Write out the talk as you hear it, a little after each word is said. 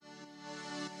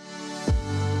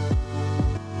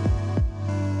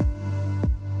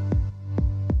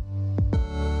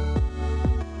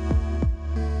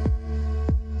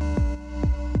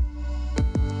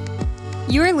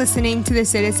You are listening to the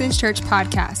Citizens Church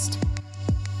podcast.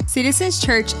 Citizens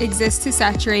Church exists to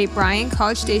saturate Bryan,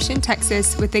 College Station,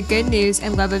 Texas with the good news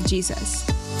and love of Jesus.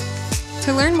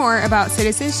 To learn more about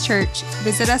Citizens Church,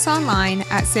 visit us online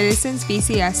at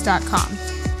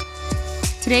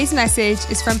citizensbcs.com. Today's message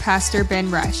is from Pastor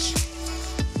Ben Rush.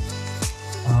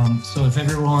 So if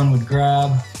everyone would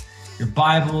grab your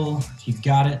Bible, if you've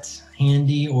got it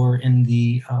handy or in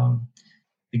the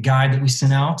guide that we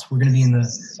sent out, we're going to be in the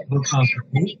book of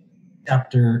Luke,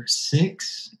 chapter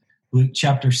 6. Luke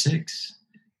chapter 6.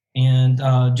 And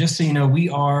just so you know, we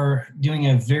are doing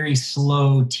a very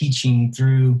slow teaching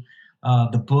through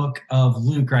the book of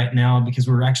Luke right now because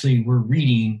we're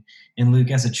reading in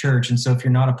Luke as a church. And so if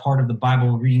you're not a part of the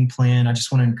Bible reading plan, I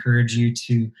just want to encourage you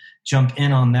to jump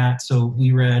in on that. So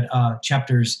we read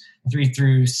chapters 3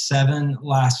 through 7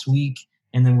 last week,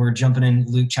 and then we're jumping in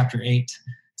Luke chapter 8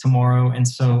 tomorrow. And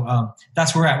so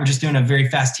that's where we're at. We're just doing a very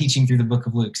fast teaching through the book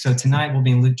of Luke. So tonight we'll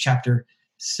be in Luke chapter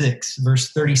 6,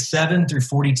 verse 37 through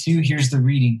 42. Here's the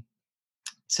reading.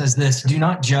 It says this: "Do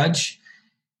not judge,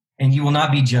 and you will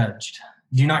not be judged.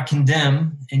 Do not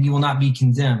condemn, and you will not be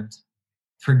condemned.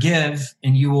 Forgive,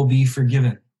 and you will be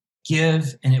forgiven.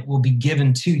 Give, and it will be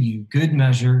given to you. Good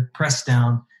measure, pressed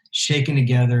down, shaken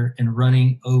together, and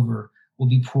running over will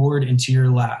be poured into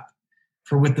your lap.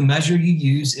 For with the measure you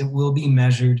use, it will be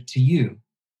measured to you."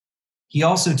 He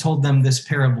also told them this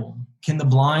parable: "Can the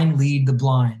blind lead the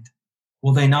blind?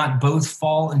 Will they not both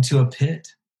fall into a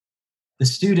pit? The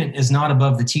student is not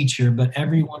above the teacher, but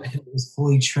everyone who is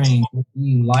fully trained will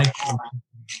be like him.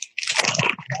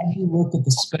 As you look at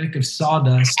the speck of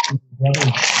sawdust in your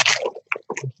brother's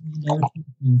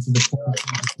into the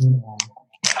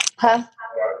Huh?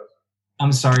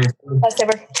 I'm sorry.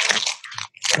 Passover.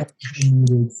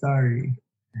 Sorry.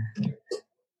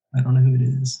 I don't know who it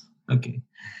is. Okay.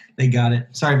 They got it.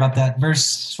 Sorry about that.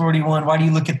 Verse 41, "Why do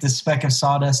you look at the speck of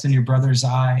sawdust in your brother's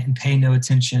eye and pay no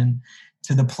attention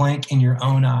to the plank in your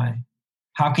own eye?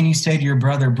 How can you say to your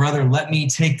brother, 'Brother, let me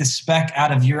take the speck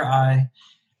out of your eye,'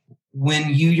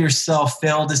 when you yourself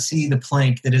fail to see the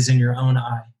plank that is in your own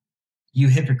eye? You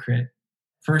hypocrite.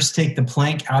 First take the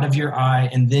plank out of your eye,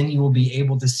 and then you will be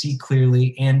able to see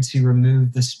clearly and to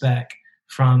remove the speck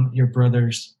from your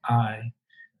brother's eye."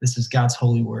 This is God's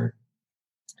holy word.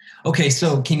 Okay,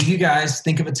 so can you guys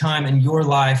think of a time in your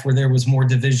life where there was more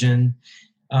division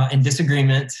and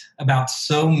disagreement about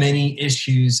so many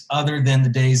issues other than the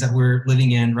days that we're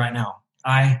living in right now?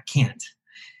 I can't.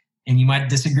 And you might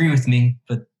disagree with me,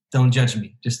 but don't judge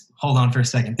me. Just hold on for a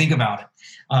second. Think about it.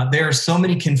 There are so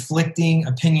many conflicting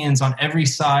opinions on every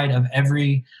side of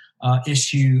every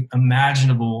issue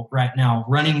imaginable right now,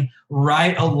 running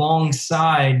right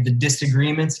alongside the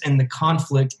disagreements and the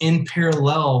conflict in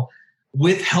parallel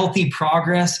with healthy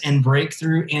progress and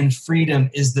breakthrough and freedom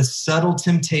is the subtle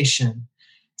temptation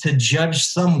to judge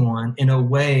someone in a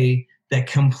way that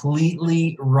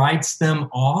completely writes them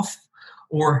off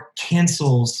or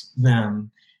cancels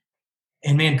them.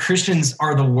 And man, Christians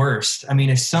are the worst. I mean,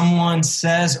 if someone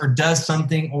says or does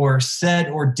something or said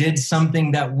or did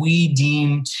something that we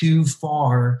deem too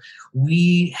far,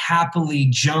 we happily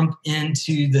jump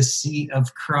into the seat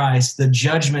of Christ, the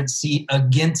judgment seat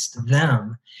against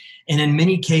them. And in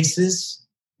many cases,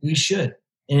 we should.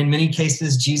 And in many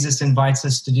cases, Jesus invites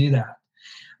us to do that.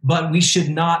 But we should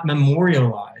not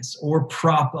memorialize or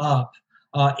prop up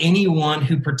anyone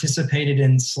who participated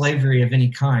in slavery of any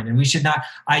kind. And we should not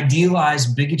idealize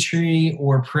bigotry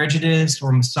or prejudice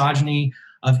or misogyny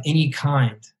of any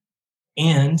kind.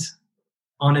 And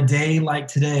on a day like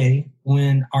today,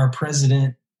 when our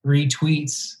president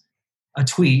retweets a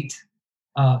tweet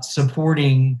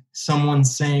supporting someone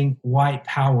saying white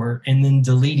power and then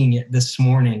deleting it this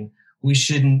morning, we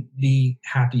shouldn't be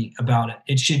happy about it.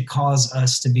 It should cause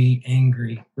us to be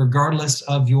angry, regardless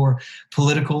of your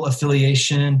political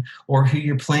affiliation or who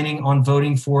you're planning on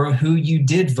voting for, or who you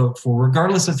did vote for,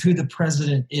 regardless of who the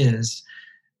president is.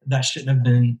 That shouldn't have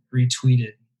been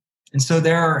retweeted. And so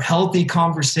there are healthy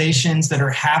conversations that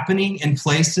are happening in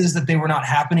places that they were not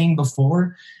happening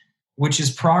before, which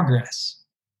is progress.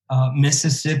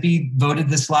 Mississippi voted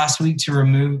this last week to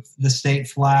remove the state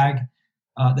flag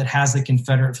that has the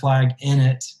Confederate flag in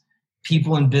it.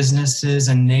 People and businesses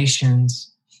and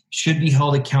nations should be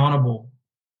held accountable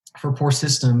for poor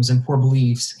systems and poor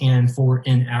beliefs and for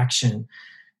inaction.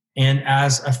 And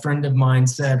as a friend of mine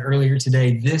said earlier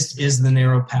today, this is the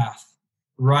narrow path.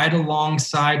 Right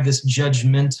alongside this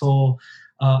judgmental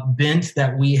bent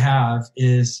that we have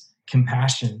is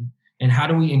compassion. And how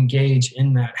do we engage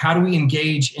in that? How do we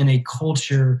engage in a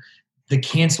culture, the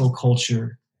cancel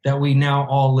culture, that we now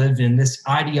all live in, this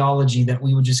ideology that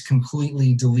we would just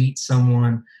completely delete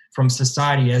someone from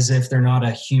society as if they're not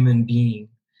a human being.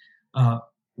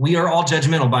 We are all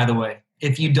judgmental, by the way.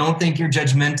 If you don't think you're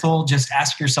judgmental, just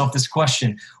ask yourself this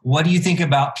question. What do you think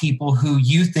about people who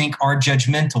you think are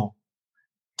judgmental?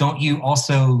 Don't you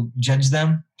also judge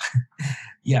them?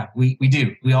 Yeah, we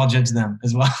do. We all judge them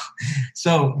as well.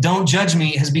 So don't judge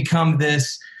me has become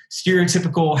this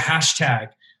stereotypical hashtag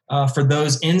for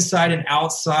those inside and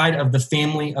outside of the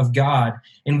family of God.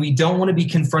 And we don't want to be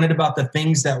confronted about the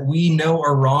things that we know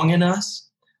are wrong in us.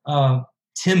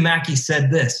 Tim Mackey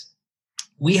said this: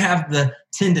 we have the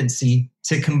tendency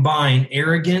to combine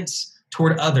arrogance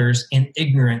toward others and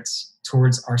ignorance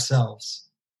towards ourselves.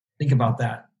 Think about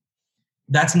that.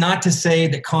 That's not to say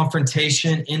that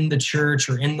confrontation in the church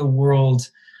or in the world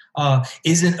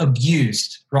isn't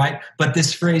abused, right? But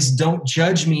this phrase, don't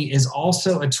judge me, is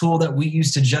also a tool that we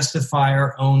use to justify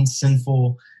our own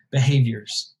sinful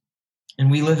behaviors.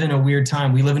 And we live in a weird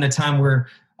time. We live in a time where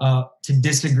to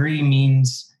disagree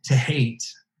means to hate.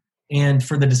 And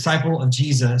for the disciple of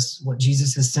Jesus, what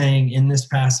Jesus is saying in this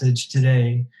passage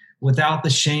today, without the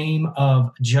shame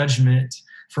of judgment,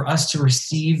 for us to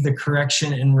receive the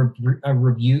correction and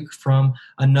rebuke from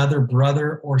another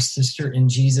brother or sister in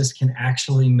Jesus can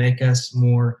actually make us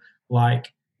more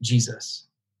like Jesus.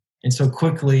 And so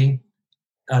quickly,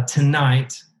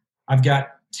 tonight, I've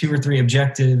got 2 or 3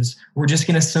 objectives. We're just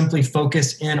going to simply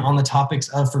focus in on the topics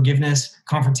of forgiveness,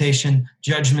 confrontation,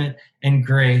 judgment, and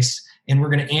grace. And we're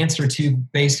going to answer 2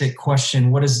 basic questions.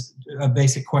 What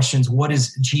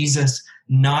is Jesus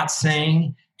not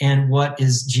saying, and what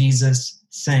is Jesus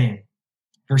saying?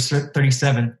 Verse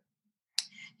 37,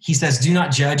 he says, do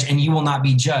not judge and you will not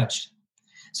be judged.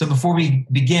 So before we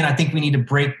begin, I think we need to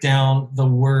break down the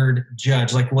word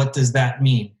judge. Like, what does that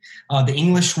mean? The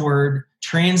English word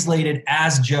translated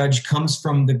as judge comes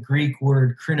from the Greek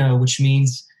word krino, which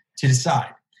means to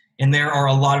decide. And there are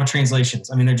a lot of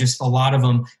translations. I mean, there are just a lot of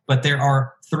them, but there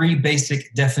are 3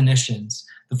 basic definitions.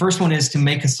 The first one is to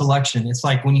make a selection. It's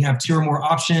like when you have 2 or more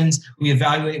options, we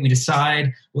evaluate, we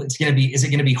decide what it's going to be. Is it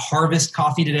going to be Harvest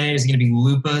coffee today? Is it going to be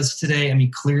Lupa's today? I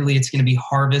mean, clearly it's going to be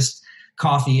Harvest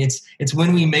coffee. It's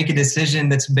when we make a decision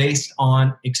that's based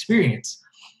on experience.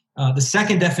 The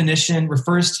second definition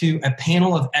refers to a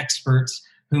panel of experts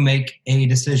who make a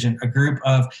decision, a group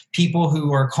of people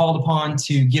who are called upon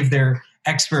to give their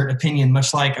expert opinion,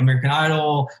 much like American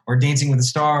Idol or Dancing with the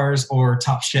Stars or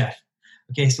Top Chef.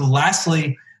 Okay, so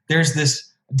lastly, there's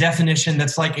this definition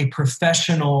that's like a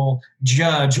professional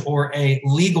judge or a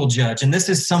legal judge. And this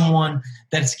is someone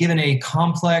that's given a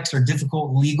complex or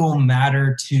difficult legal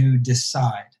matter to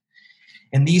decide.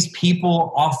 And these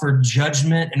people offer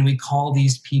judgment, and we call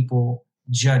these people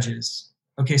judges.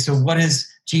 Okay, so what is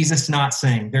Jesus not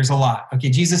saying? There's a lot. Okay,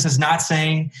 Jesus is not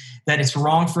saying that it's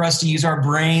wrong for us to use our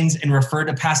brains and refer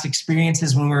to past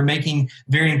experiences when we're making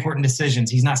very important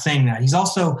decisions. He's not saying that. He's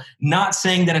also not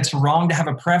saying that it's wrong to have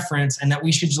a preference and that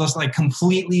we should just like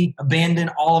completely abandon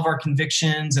all of our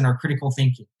convictions and our critical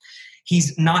thinking.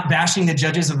 He's not bashing the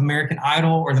judges of American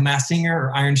Idol or The Masked Singer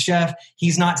or Iron Chef.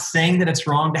 He's not saying that it's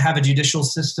wrong to have a judicial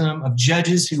system of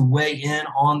judges who weigh in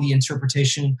on the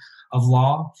interpretation of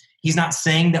law. He's not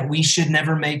saying that we should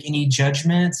never make any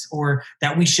judgments or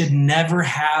that we should never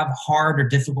have hard or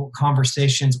difficult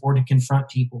conversations or to confront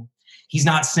people. He's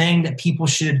not saying that people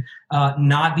should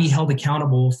not be held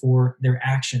accountable for their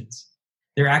actions.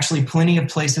 There are actually plenty of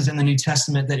places in the New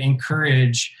Testament that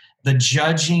encourage the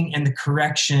judging and the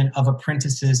correction of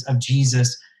apprentices of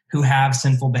Jesus who have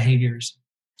sinful behaviors.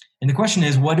 And the question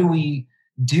is, what do we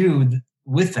do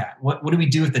with that? What do we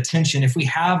do with the tension if we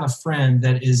have a friend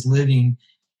that is living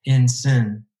in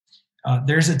sin?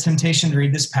 There's a temptation to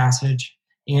read this passage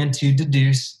and to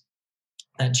deduce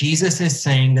that Jesus is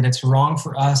saying that it's wrong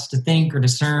for us to think or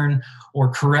discern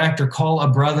or correct or call a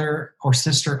brother or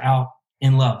sister out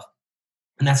in love.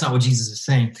 And that's not what Jesus is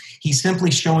saying. He's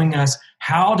simply showing us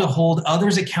how to hold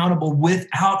others accountable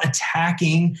without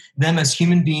attacking them as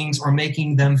human beings or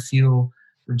making them feel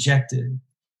rejected.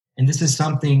 And this is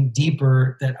something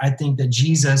deeper that I think that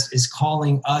Jesus is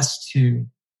calling us to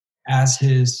as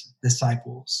his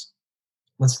disciples.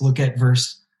 Let's look at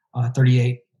verse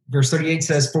 38. Verse 38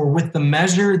 says, "For with the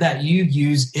measure that you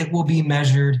use, it will be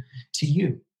measured to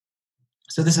you."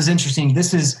 So this is interesting.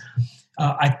 This is,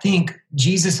 I think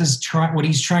Jesus is what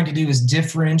he's trying to do is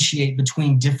differentiate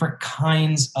between different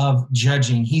kinds of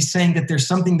judging. He's saying that there's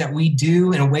something that we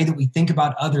do in a way that we think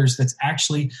about others that's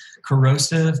actually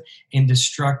corrosive and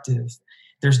destructive.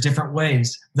 There's different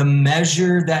ways. The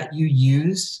measure that you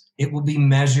use, it will be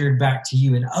measured back to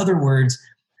you. In other words,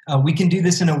 we can do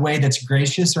this in a way that's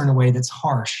gracious or in a way that's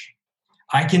harsh.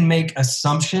 I can make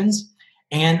assumptions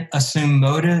and assume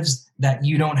motives that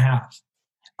you don't have.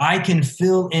 I can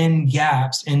fill in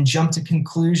gaps and jump to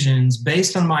conclusions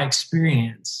based on my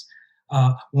experience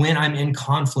when I'm in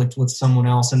conflict with someone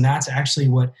else. And that's actually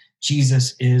what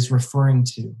Jesus is referring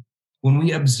to. When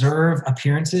we observe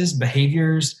appearances,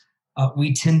 behaviors,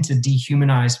 we tend to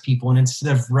dehumanize people. And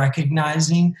instead of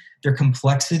recognizing their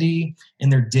complexity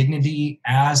and their dignity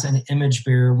as an image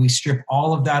bearer, we strip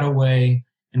all of that away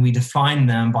and we define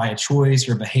them by a choice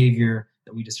or behavior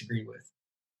that we disagree with.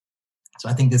 So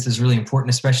I think this is really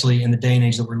important, especially in the day and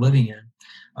age that we're living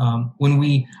in. When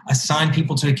we assign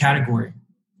people to a category,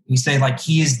 we say like,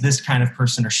 he is this kind of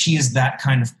person or she is that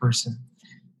kind of person.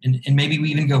 And maybe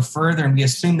we even go further and we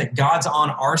assume that God's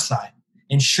on our side.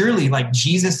 And surely like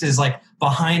Jesus is like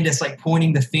behind us, like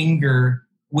pointing the finger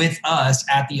with us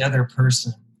at the other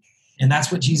person. And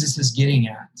that's what Jesus is getting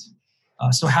at.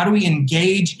 So how do we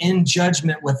engage in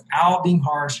judgment without being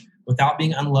harsh, without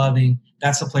being unloving?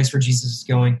 That's the place where Jesus is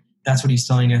going. That's what he's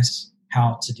telling us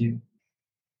how to do.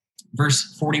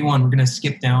 Verse 41, we're going to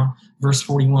skip down. Verse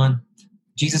 41,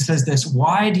 Jesus says this,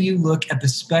 "Why do you look at the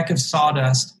speck of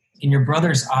sawdust in your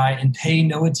brother's eye and pay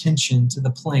no attention to the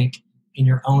plank in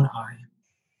your own eye?"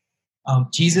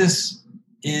 Jesus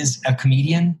is a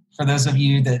comedian. For those of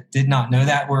you that did not know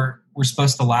that, we're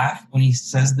supposed to laugh when he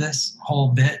says this whole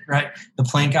bit, right? The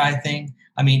plank eye thing.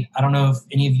 I mean, I don't know if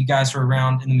any of you guys were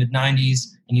around in the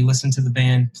mid-90s and you listened to the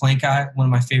band Plank Eye, one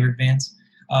of my favorite bands.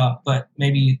 But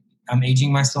maybe I'm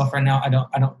aging myself right now. I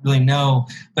don't really know.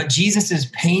 But Jesus is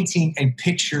painting a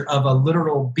picture of a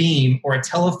literal beam or a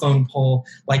telephone pole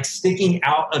like sticking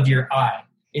out of your eye.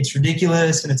 It's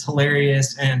ridiculous and it's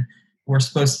hilarious and we're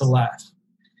supposed to laugh.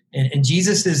 And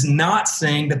Jesus is not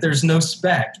saying that there's no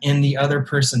speck in the other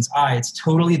person's eye. It's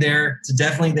totally there. It's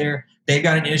definitely there. They've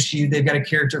got an issue. They've got a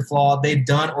character flaw. They've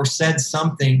done or said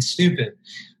something stupid.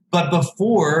 But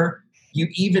before you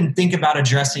even think about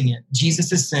addressing it,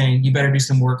 Jesus is saying you better do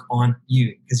some work on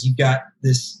you because you've got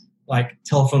this like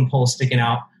telephone pole sticking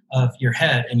out of your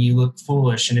head and you look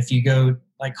foolish. And if you go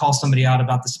like call somebody out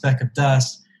about the speck of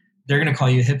dust, they're going to call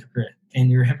you a hypocrite and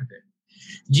you're a hypocrite.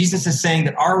 Jesus is saying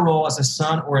that our role as a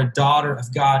son or a daughter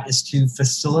of God is to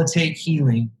facilitate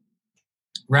healing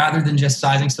rather than just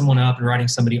sizing someone up and writing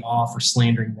somebody off or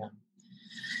slandering them.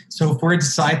 So if we're a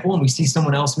disciple and we see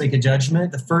someone else make a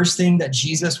judgment, the first thing that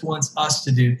Jesus wants us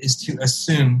to do is to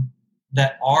assume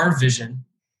that our vision,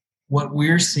 what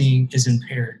we're seeing, is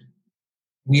impaired.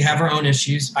 We have our own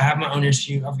issues. I have my own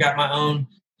issue. I've got my own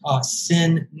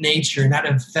sin nature, and that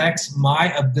affects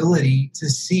my ability to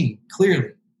see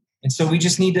clearly. And so we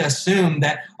just need to assume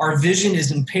that our vision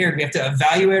is impaired. We have to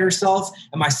evaluate ourselves.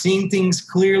 Am I seeing things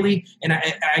clearly? And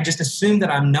I just assume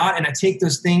that I'm not. And I take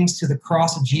those things to the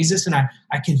cross of Jesus and I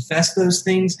confess those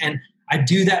things. And I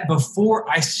do that before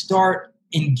I start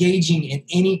engaging in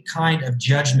any kind of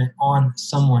judgment on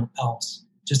someone else.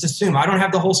 Just assume. I don't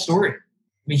have the whole story.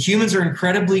 I mean, humans are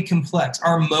incredibly complex.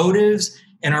 Our motives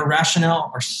and our rationale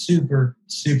are super,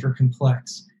 super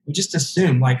complex. We just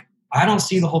assume, like, I don't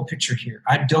see the whole picture here.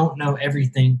 I don't know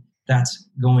everything that's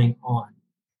going on.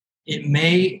 It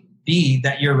may be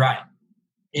that you're right.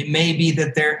 It may be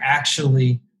that they're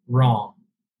actually wrong.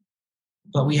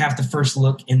 But we have to first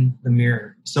look in the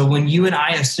mirror. So when you and I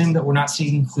assume that we're not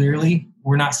seeing clearly,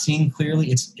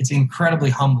 it's incredibly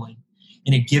humbling.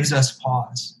 And it gives us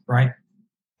pause, right?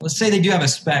 Let's say they do have a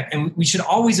speck, and we should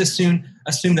always assume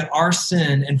that our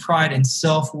sin and pride and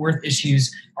self-worth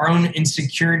issues, our own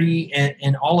insecurity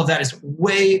and all of that is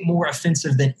way more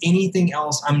offensive than anything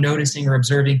else I'm noticing or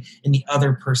observing in the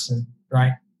other person,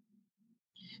 right?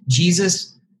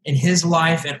 Jesus in his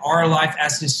life and our life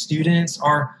as his students,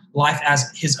 our life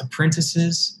as his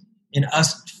apprentices, and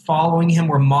us following him,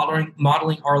 we're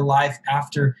modeling our life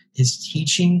after his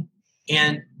teaching.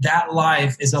 And that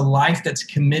life is a life that's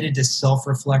committed to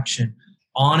self-reflection,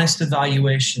 honest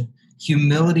evaluation,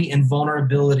 humility and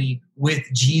vulnerability with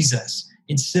Jesus.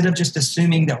 Instead of just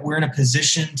assuming that we're in a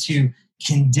position to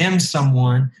condemn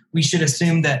someone, we should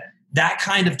assume that that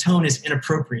kind of tone is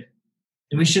inappropriate.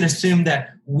 And we should assume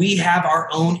that we have our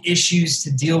own issues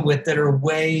to deal with that are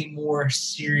way more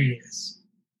serious.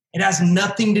 It has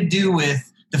nothing to do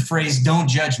with the phrase, don't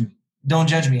judge me. Don't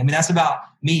judge me. I mean, that's about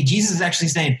me. Jesus is actually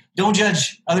saying, don't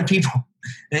judge other people.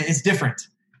 It's different.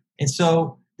 And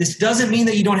so this doesn't mean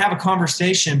that you don't have a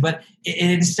conversation, but it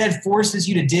instead forces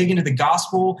you to dig into the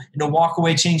gospel and to walk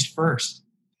away changed first.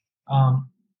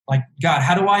 Like, God,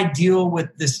 how do I deal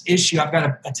with this issue? I've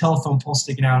got a telephone pole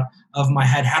sticking out of my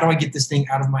head. How do I get this thing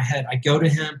out of my head? I go to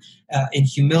him in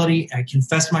humility. I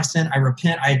confess my sin. I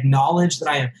repent. I acknowledge that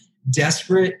I am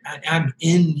desperate. I'm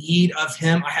in need of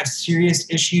him. I have serious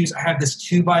issues. I have this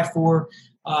 2x4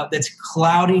 that's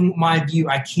clouding my view.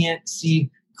 I can't see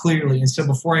clearly. And so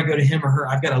before I go to him or her,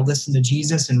 I've got to listen to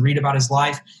Jesus and read about his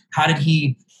life. How did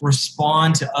he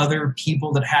respond to other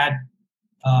people that had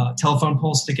telephone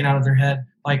poles sticking out of their head?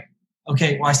 Like,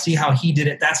 okay, well, I see how he did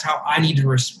it. That's how I need to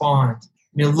respond.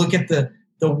 Look at the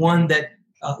one that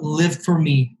lived for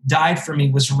me, died for me,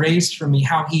 was raised for me,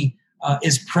 how he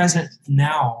is present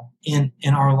now in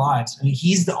our lives.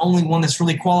 He's the only one that's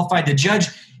really qualified to judge,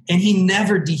 and he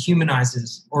never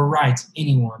dehumanizes or writes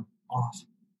anyone off.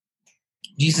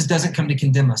 Jesus doesn't come to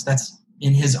condemn us. That's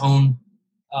in his own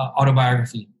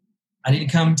autobiography. I didn't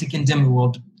come to condemn the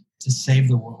world, to save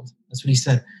the world. That's what he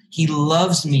said. He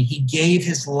loves me. He gave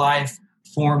his life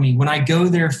for me. When I go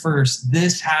there first,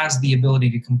 this has the ability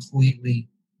to completely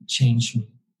change me.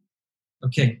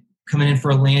 Okay, coming in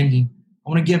for a landing. I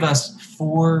want to give us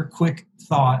 4 quick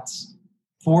thoughts,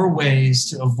 4 ways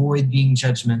to avoid being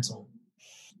judgmental.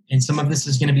 And some of this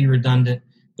is going to be redundant,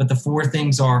 but the 4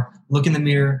 things are: look in the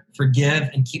mirror, forgive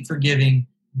and keep forgiving,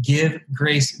 give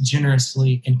grace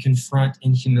generously, and confront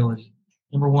in humility.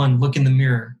 Number 1, look in the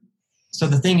mirror. So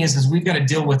the thing is we've got to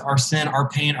deal with our sin, our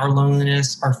pain, our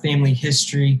loneliness, our family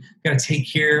history. We've got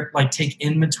to take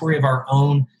inventory of our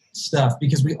own stuff,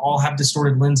 because we all have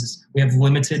distorted lenses. We have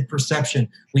limited perception.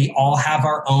 We all have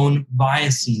our own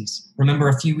biases. Remember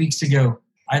a few weeks ago,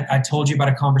 I told you about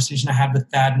a conversation I had with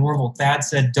Thad Norval. Thad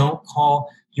said, don't call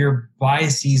your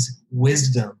biases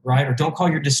wisdom, right? Or don't call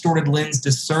your distorted lens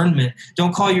discernment.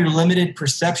 Don't call your limited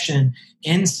perception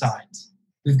insight.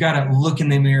 We've got to look in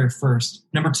the mirror first.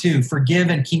 Number 2, forgive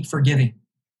and keep forgiving.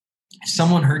 If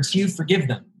someone hurts you, forgive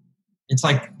them. It's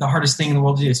like the hardest thing in the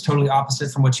world to do. It's totally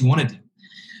opposite from what you want to do.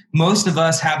 Most of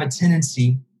us have a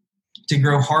tendency to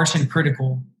grow harsh and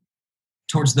critical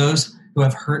towards those who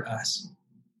have hurt us.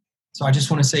 So I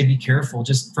just want to say, be careful,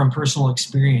 just from personal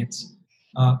experience,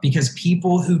 because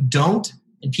people who don't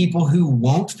and people who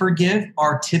won't forgive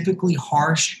are typically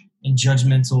harsh and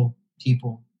judgmental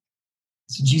people.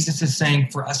 So Jesus is saying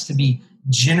for us to be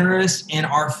generous in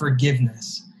our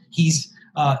forgiveness. He's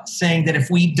saying that if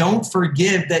we don't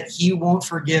forgive, that he won't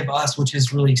forgive us, which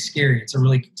is really scary. It's a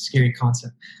really scary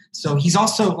concept. So he's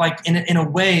also like, in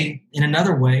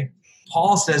another way,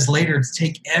 Paul says later to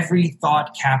take every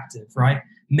thought captive, right?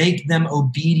 Make them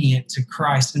obedient to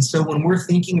Christ. And so when we're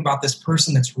thinking about this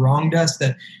person that's wronged us,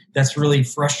 that's really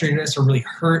frustrated us or really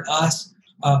hurt us,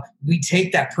 we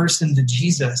take that person to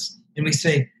Jesus and we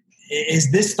say,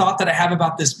 is this thought that I have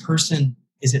about this person,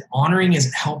 is it honoring? Is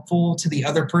it helpful to the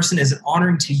other person? Is it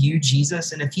honoring to you,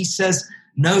 Jesus? And if he says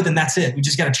no, then that's it. We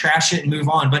just got to trash it and move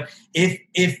on. But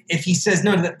if he says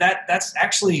no, that's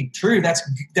actually true. That's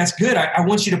good. I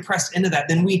want you to press into that.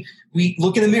 Then we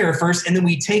look in the mirror first, and then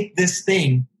we take this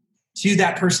thing to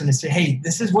that person and say, hey,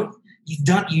 this is what you've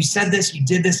done. You said this, you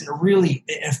did this, and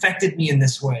it affected me in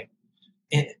this way.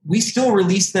 And we still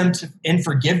release them in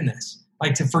forgiveness.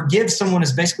 Like, to forgive someone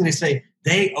is basically to say,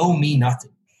 they owe me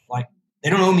nothing. Like, they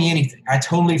don't owe me anything. I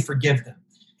totally forgive them.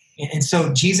 And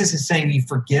so Jesus is saying, you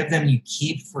forgive them, you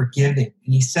keep forgiving.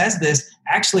 And he says this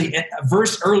actually a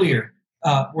verse earlier.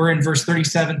 We're in verse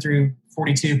 37 through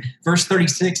 42. Verse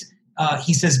 36,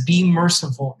 he says, be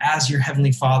merciful as your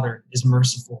heavenly Father is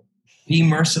merciful. Be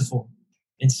merciful.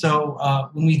 And so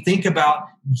when we think about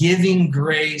giving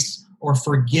grace or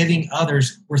forgiving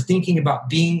others, we're thinking about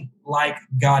being like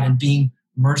God and being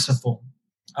merciful.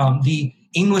 The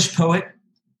English poet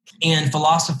and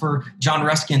philosopher John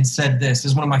Ruskin said this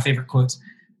is one of my favorite quotes.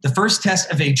 The first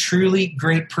test of a truly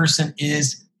great person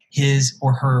is his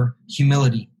or her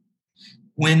humility.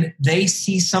 When they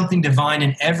see something divine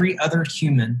in every other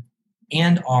human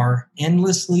and are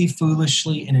endlessly,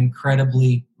 foolishly, and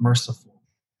incredibly merciful.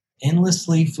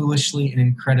 Endlessly, foolishly, and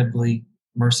incredibly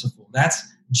merciful. That's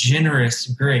generous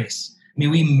grace. I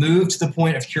mean, we move to the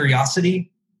point of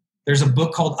curiosity. There's a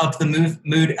book called Up the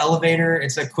Mood Elevator.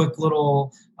 It's a quick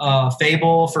little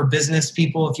fable for business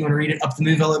people. If you want to read it, Up the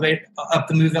Move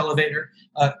Elevator.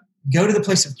 Go to the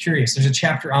place of curious. There's a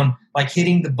chapter on like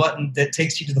hitting the button that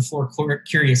takes you to the floor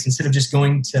curious instead of just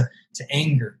going to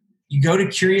anger. You go to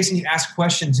curious and you ask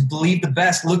questions, believe the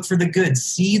best, look for the good,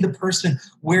 see the person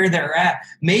where they're at.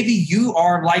 Maybe you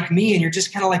are like me and you're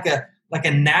just kind of like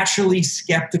a naturally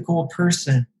skeptical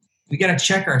person. We got to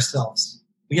check ourselves.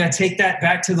 We got to take that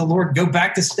back to the Lord. Go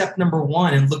back to step number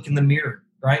 1 and look in the mirror,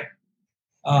 right?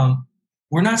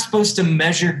 We're not supposed to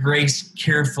measure grace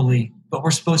carefully, but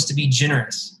we're supposed to be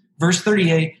generous. Verse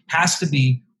 38 has to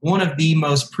be one of the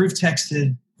most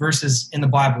proof-texted verses in the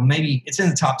Bible. Maybe it's in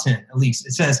the top 10 at least.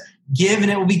 It says, give and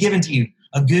it will be given to you.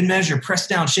 A good measure, pressed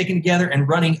down, shaken together, and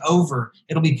running over.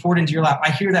 It'll be poured into your lap.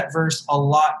 I hear that verse a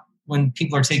lot when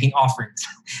people are taking offerings.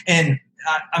 And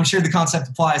I'm sure the concept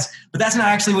applies, but that's not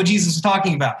actually what Jesus is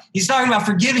talking about. He's talking about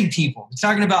forgiving people. He's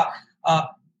talking about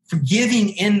forgiving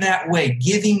in that way,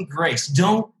 giving grace.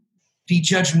 Don't be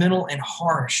judgmental and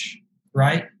harsh,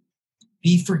 right?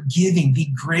 Be forgiving,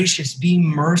 be gracious, be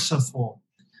merciful.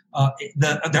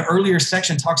 The earlier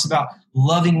section talks about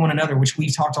loving one another, which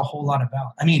we've talked a whole lot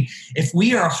about. I mean, if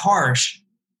we are harsh,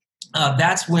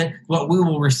 that's what we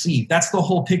will receive. That's the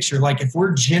whole picture. Like if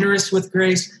we're generous with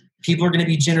grace, people are going to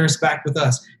be generous back with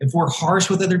us. If we're harsh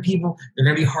with other people, they're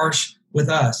going to be harsh with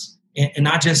us. And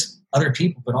not just other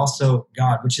people, but also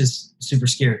God, which is super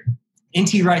scary.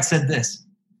 N.T. Wright said this: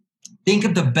 think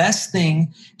of the best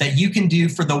thing that you can do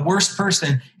for the worst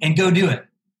person and go do it.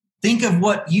 Think of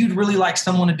what you'd really like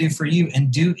someone to do for you and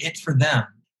do it for them.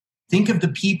 Think of the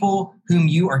people whom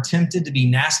you are tempted to be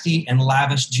nasty and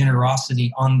lavish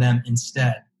generosity on them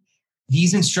instead.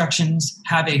 These instructions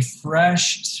have a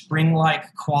fresh,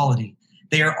 spring-like quality.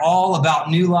 They are all about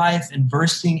new life and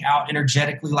bursting out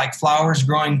energetically like flowers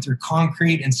growing through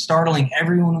concrete and startling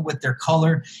everyone with their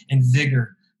color and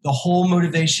vigor. The whole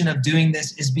motivation of doing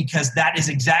this is because that is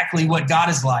exactly what God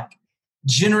is like.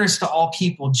 Generous to all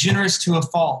people, generous to a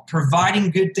fault,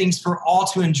 providing good things for all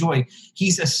to enjoy.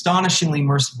 He's astonishingly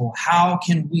merciful. How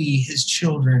can we, his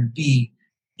children, be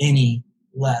any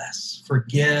less?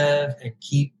 Forgive and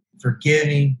keep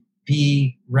forgiving.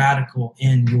 Be radical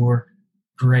in your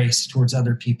grace towards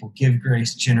other people. Give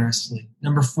grace generously.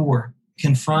 Number 4,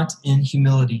 confront in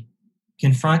humility.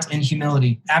 Confront in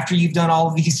humility. After you've done all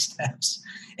of these steps,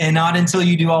 and not until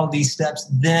you do all of these steps,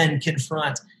 then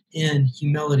confront in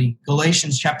humility.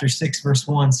 Galatians chapter 6, verse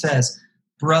 1 says,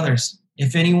 brothers,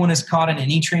 if anyone is caught in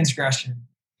any transgression,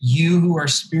 you who are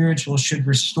spiritual should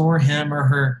restore him or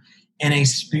her in a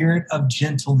spirit of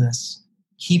gentleness.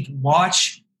 Keep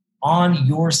watch on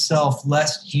yourself,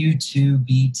 lest you too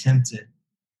be tempted.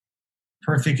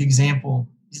 Perfect example.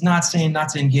 He's not saying not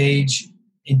to engage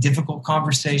in difficult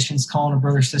conversations, calling a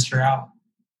brother or sister out.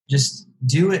 Just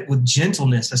do it with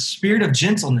gentleness, a spirit of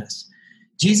gentleness.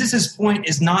 Jesus' point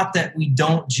is not that we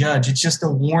don't judge. It's just a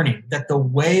warning that the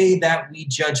way that we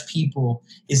judge people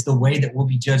is the way that we'll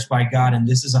be judged by God. And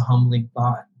this is a humbling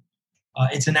thought.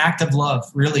 It's an act of love,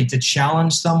 really, to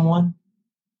challenge someone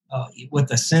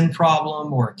with a sin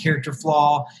problem or a character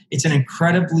flaw. It's an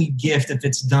incredibly gift if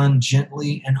it's done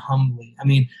gently and humbly. I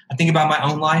mean, I think about my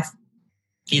own life.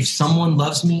 If someone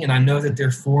loves me and I know that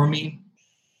they're for me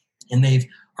and they've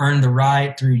earned the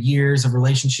right through years of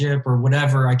relationship or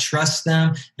whatever, I trust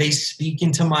them, they speak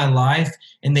into my life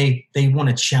and they want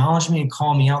to challenge me and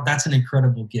call me out, that's an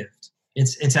incredible gift.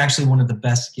 It's actually one of the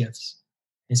best gifts.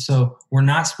 And so we're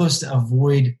not supposed to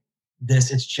avoid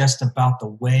this. It's just about the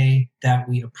way that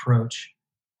we approach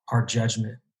our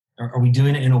judgment. Are we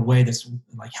doing it in a way that's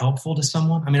like helpful to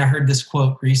someone? I mean, I heard this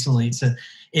quote recently. It said,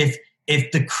 if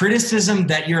the criticism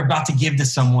that you're about to give to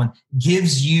someone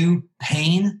gives you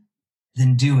pain,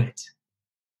 then do it.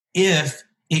 If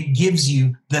it gives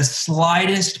you the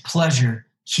slightest pleasure,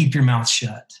 keep your mouth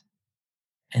shut.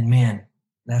 And man,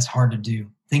 that's hard to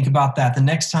do. Think about that. The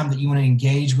next time that you want to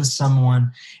engage with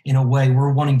someone in a way,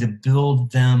 we're wanting to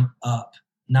build them up,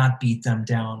 not beat them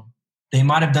down. They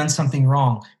might have done something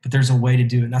wrong, but there's a way to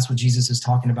do it. And that's what Jesus is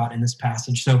talking about in this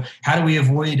passage. So how do we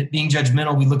avoid being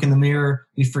judgmental? We look in the mirror,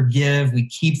 we forgive, we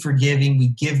keep forgiving, we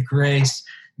give grace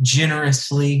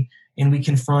generously, and we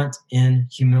confront in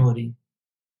humility.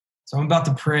 So I'm about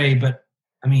to pray, but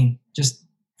I mean, just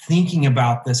thinking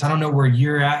about this, I don't know where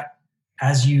you're at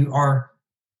as you are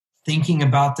thinking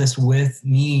about this with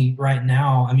me right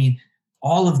now. I mean,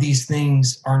 all of these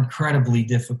things are incredibly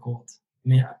difficult. I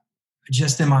mean,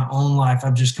 just in my own life,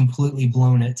 I've just completely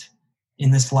blown it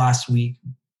in this last week.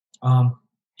 And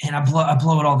I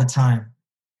blow it all the time.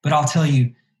 But I'll tell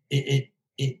you, it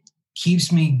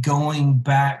keeps me going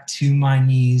back to my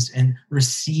knees and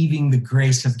receiving the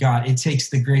grace of God. It takes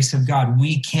the grace of God.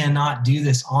 We cannot do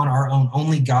this on our own.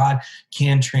 Only God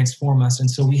can transform us.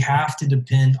 And so we have to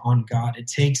depend on God. It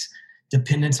takes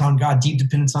dependence on God, deep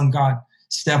dependence on God.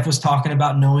 Steph was talking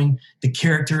about knowing the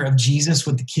character of Jesus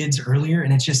with the kids earlier.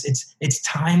 And it's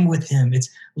time with him. It's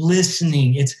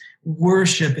listening. It's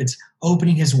worship. It's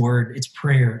opening his word. It's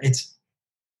prayer. It's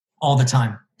all the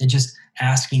time. And just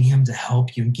asking him to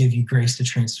help you and give you grace to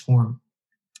transform.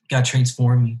 God,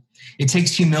 transform me. It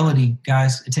takes humility,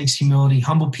 guys. It takes humility.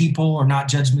 Humble people are not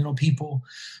judgmental people.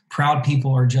 Proud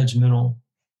people are judgmental.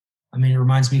 I mean, it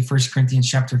reminds me of 1 Corinthians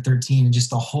chapter 13 and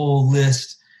just the whole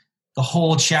list, the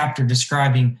whole chapter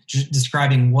describing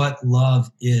what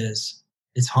love is.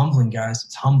 It's humbling, guys.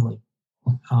 It's humbling.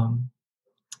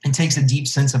 It takes a deep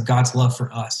sense of God's love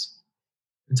for us.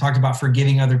 We talked about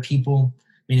forgiving other people.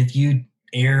 I mean, if you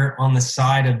err on the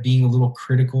side of being a little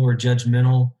critical or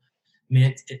judgmental, I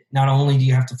mean, not only do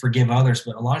you have to forgive others,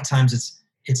 but a lot of times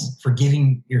it's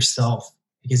forgiving yourself,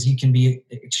 because you can be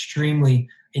extremely,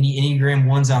 any Enneagram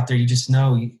 1s out there, you just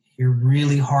know you're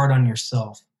really hard on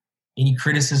yourself. Any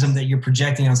criticism that you're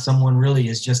projecting on someone really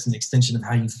is just an extension of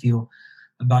how you feel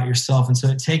about yourself. And so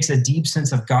it takes a deep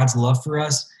sense of God's love for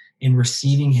us in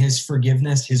receiving his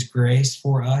forgiveness, his grace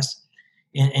for us,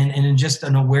 and just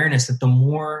an awareness that the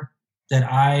more that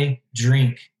I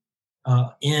drink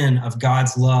in of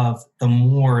God's love, the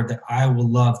more that I will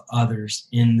love others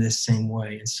in this same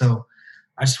way. And so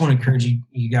I just want to encourage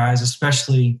you guys,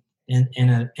 especially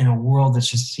in a world that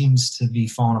just seems to be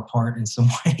falling apart in some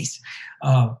ways,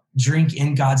 drink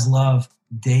in God's love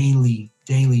daily,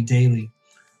 deeply,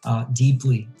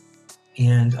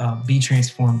 and be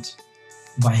transformed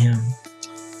by him.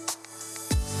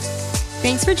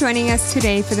 Thanks for joining us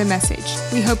today for the message.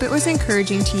 We hope it was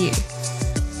encouraging to you.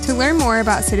 To learn more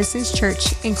about Citizens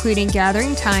Church, including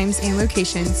gathering times and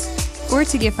locations, or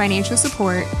to give financial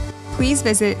support, please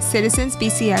visit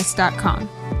citizensbcs.com.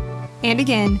 And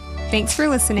again, thanks for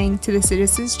listening to the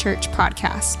Citizens Church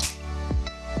podcast.